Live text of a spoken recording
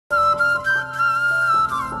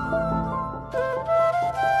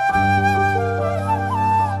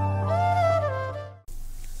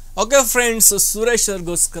Okay friends, Suresh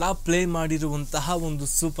ಅವ್ರಿಗೋಸ್ಕರ play ಮಾಡಿರುವಂತಹ ಒಂದು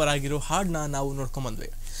ಸೂಪರ್ ಆಗಿರೋ ಹಾಡನ್ನ ನಾವು ನೋಡ್ಕೊಂಬಂದ್ವಿ.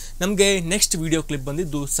 ನಮಗೆ ನೆಕ್ಸ್ಟ್ ವಿಡಿಯೋ ಕ್ಲಿಪ್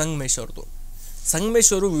ಬಂದಿದ್ದು ಸಂಗಮೇಶ್ ಅವ್ರದ್ದು.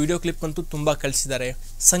 ಸಂಗಮೇಶ್ ಅವರು ವಿಡಿಯೋ ಕ್ಲಿಪ್ ಅಂತೂ ತುಂಬ ಕಳಿಸಿದ್ದಾರೆ.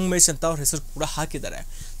 ಸಂಗಮೇಶ್ ಅಂತ ಅವ್ರ ಹೆಸರು ಕೂಡ ಹಾಕಿದ್ದಾರೆ.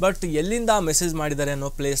 ಬಟ್ ಎಲ್ಲಿಂದ ಮೆಸೇಜ್ ಮಾಡಿದ್ದಾರೆ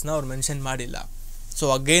ಅನ್ನೋ ಪ್ಲೇಸ್ನ ಅವ್ರು ಮೆನ್ಷನ್ ಮಾಡಿಲ್ಲ. ಸೊ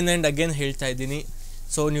ಅಗೇನ್ ಆ್ಯಂಡ್ ಅಗೇನ್ ಹೇಳ್ತಾ ಇದ್ದೀನಿ,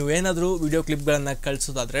 ಸೊ ನೀವೇನಾದರೂ ವಿಡಿಯೋ ಕ್ಲಿಪ್ಗಳನ್ನು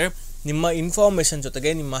ಕಳಿಸೋದಾದರೆ ನಿಮ್ಮ ಇನ್ಫಾರ್ಮೇಷನ್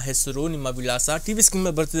ಜೊತೆಗೆ ನಿಮ್ಮ ಹೆಸರು, ನಿಮ್ಮ ವಿಳಾಸ ಟಿ ವಿ ಸ್ಕ್ರೀನ್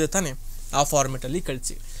ಮೇಲೆ ಬರ್ತಿದೆ ತಾನೇ, ಆ ಫಾರ್ಮೆಟಲ್ಲಿ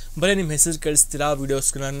ಕಳಿಸಿ. ಬರೀ ನಿಮ್ಮ ಹೆಸರು ಕಳಿಸ್ತೀರಾ,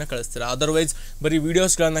 ವೀಡಿಯೋಸ್ಗಳನ್ನು ಕಳಿಸ್ತೀರಾ. ಅದರ್ವೈಸ್ ಬರೀ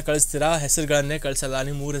ವೀಡಿಯೋಸ್ಗಳನ್ನು ಕಳಿಸ್ತೀರಾ, ಹೆಸರುಗಳನ್ನೇ ಕಳಿಸಲ್ಲ,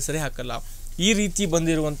 ನಿಮ್ಮ ಊರ ಹೆಸರೇ ಹಾಕಲ್ಲ. ಈ ರೀತಿ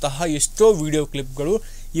ಬಂದಿರುವಂತಹ ಎಷ್ಟೋ ವಿಡಿಯೋ ಕ್ಲಿಪ್ಗಳು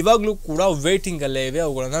ಇವಾಗಲೂ ಕೂಡ ವೇಟಿಂಗಲ್ಲೇ ಇವೆ.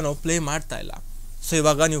 ಅವುಗಳನ್ನು ನಾವು ಪ್ಲೇ ಮಾಡ್ತಾ ಇಲ್ಲ. ಸೊ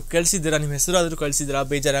ಇವಾಗ ನೀವು ಕಳಿಸಿದ್ದೀರಾ, ನಿಮ್ಮ ಹೆಸರು ಆದರೂ ಕಳಿಸಿದ್ದೀರಾ,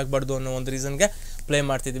 ಬೇಜಾರಾಗಬಾರ್ದು ಅನ್ನೋ ಒಂದು ರೀಸನ್ಗೆ ಪ್ಲೇ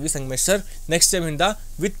ಮಾಡ್ತಿದ್ದೀವಿ. Sangamesh sir, next ಟೈಮಿಂದ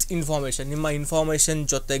with information, ನಿಮ್ಮ ಇನ್ಫಾರ್ಮೇಷನ್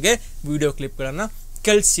ಜೊತೆಗೆ ವಿಡಿಯೋ ಕ್ಲಿಪ್ಗಳನ್ನು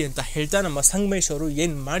ಕಳಿಸಿ ಅಂತ ಹೇಳ್ತಾ ನಮ್ಮ ಸಂಗಮೇಶ್ ಅವರು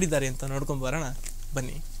ಏನು ಮಾಡಿದ್ದಾರೆ ಅಂತ ನೋಡ್ಕೊಂಡು ಬರೋಣ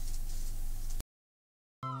ಬನ್ನಿ.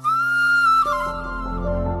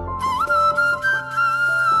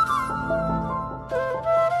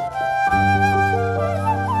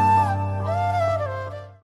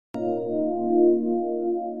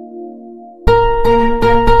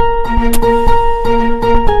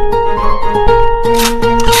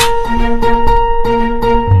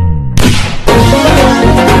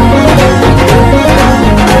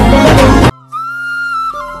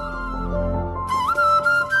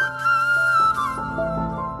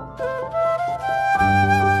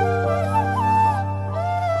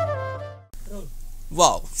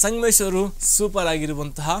 ವಾವ್, ಸಂಗಮೇಶ್ ಅವರು ಸೂಪರ್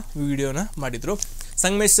ಆಗಿರುವಂತಹ ವಿಡಿಯೋನ ಮಾಡಿದರು.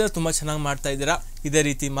 ಸಂಗಮೇಶ್ ಸರ್ ತುಂಬ ಚೆನ್ನಾಗಿ ಮಾಡ್ತಾ ಇದ್ದೀರಾ. ಇದೇ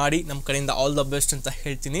ರೀತಿ ಮಾಡಿ, ನಮ್ಮ ಕಡೆಯಿಂದ ಆಲ್ ದ ಬೆಸ್ಟ್ ಅಂತ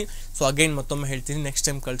ಹೇಳ್ತೀನಿ. ಸೊ ಅಗೈನ್ ಮತ್ತೊಮ್ಮೆ ಹೇಳ್ತೀನಿ, ನೆಕ್ಸ್ಟ್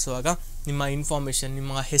ಟೈಮ್ ಕಳಿಸುವಾಗ ನಿಮ್ಮ ಇನ್ಫಾರ್ಮೇಷನ್,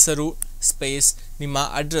 ನಿಮ್ಮ ಹೆಸರು ಸ್ಪೇಸ್, ನಿಮ್ಮ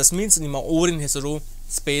ಅಡ್ರೆಸ್ ಮೀನ್ಸ್ ನಿಮ್ಮ ಊರಿನ ಹೆಸರು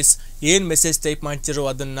ಸ್ಪೇಸ್, ಏನು ಮೆಸೇಜ್ ಟೈಪ್ ಮಾಡ್ತಿರೋ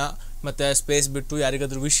ಅದನ್ನು, ಮತ್ತು ಸ್ಪೇಸ್ ಬಿಟ್ಟು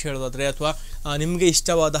ಯಾರಿಗಾದ್ರೂ ವಿಶ್ ಹೇಳೋದಾದರೆ ಅಥವಾ ನಿಮಗೆ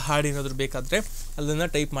ಇಷ್ಟವಾದ ಹಾಡು ಏನಾದರೂ ಬೇಕಾದರೆ ಅದನ್ನು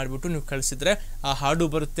ಟೈಪ್ ಮಾಡಿಬಿಟ್ಟು ನೀವು ಕಳಿಸಿದರೆ ಆ ಹಾಡು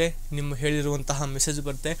ಬರುತ್ತೆ, ನಿಮ್ಮ ಹೇಳಿರುವಂತಹ ಮೆಸೇಜ್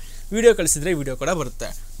ಬರುತ್ತೆ. ವಿಡಿಯೋ ಕಳಿಸಿದರೆ ವಿಡಿಯೋ ಕೂಡ ಬರುತ್ತೆ.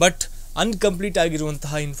 ಬಟ್ ಅನ್ಕಂಪ್ಲೀಟ್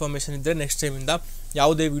ಆಗಿರುವಂತಹ ಇನ್ಫಾರ್ಮೇಷನ್ ಇದ್ದರೆ ನೆಕ್ಸ್ಟ್ ಟೈಮಿಂದ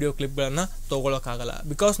ಯಾವುದೇ ವಿಡಿಯೋ ಕ್ಲಿಪ್ಗಳನ್ನು ತೊಗೊಳಕ್ಕಾಗಲ್ಲ.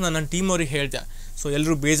 ಬಿಕಾಸ್ ನಾನು ನನ್ನ ಟೀಮ್ ಅವ್ರಿಗೆ ಹೇಳಿದೆ. ಸೊ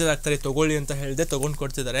ಎಲ್ಲರೂ ಬೇಜಾರಾಗ್ತಾರೆ, ತೊಗೊಳ್ಳಿ ಅಂತ ಹೇಳಿದೆ, ತೊಗೊಂಡು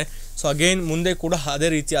ಕೊಡ್ತಿದ್ದಾರೆ. ಸೊ ಅಗೇನ್ ಮುಂದೆ ಕೂಡ ಅದೇ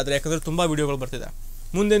ರೀತಿ ಆದರೆ, ಯಾಕಂದರೆ ತುಂಬ ವೀಡಿಯೋಗಳು ಬರ್ತಿದೆ.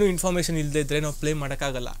 ಮುಂದೇನು ಇನ್ಫಾರ್ಮೇಷನ್ ಇಲ್ಲದೆ ಇದ್ದರೆ ನಾವು ಪ್ಲೇ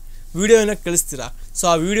ಮಾಡೋಕ್ಕಾಗಲ್ಲ. ವೀಡಿಯೋನ ಕಳಿಸ್ತೀರಾ, ಸೊ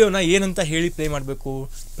ಆ ವಿಡಿಯೋನ ಏನಂತ ಹೇಳಿ ಪ್ಲೇ ಮಾಡಬೇಕು.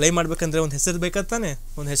 ಪ್ಲೇ ಮಾಡಬೇಕಂದ್ರೆ ಒಂದು ಹೆಸರು ಬೇಕಾಗ್ತಾನೆ,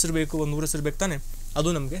 ಒಂದು ಹೆಸರು ಬೇಕು, ಒಂದು ಊರ ಹೆಸರು ಬೇಕಾನೆ, ಅದು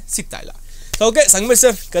ನಮಗೆ ಸಿಗ್ತಾ ಇಲ್ಲ. So okay, Sangamesh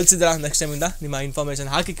sir ಕಳಿಸಿದ್ರಾ, next ಟೈಮಿಂದ ನಿಮ್ಮ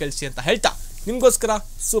ಇನ್ಫಾರ್ಮೇಷನ್ ಹಾಕಿ ಕಳಿಸಿ ಅಂತ ಹೇಳ್ತಾ ನಿಮಗೋಸ್ಕರ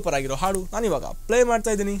ಸೂಪರ್ ಆಗಿರೋ ಹಾಡು ನಾನಿವಾಗ ಪ್ಲೇ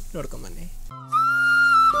ಮಾಡ್ತಾ ಇದ್ದೀನಿ, ನೋಡ್ಕೊಂಬನ್ನಿ.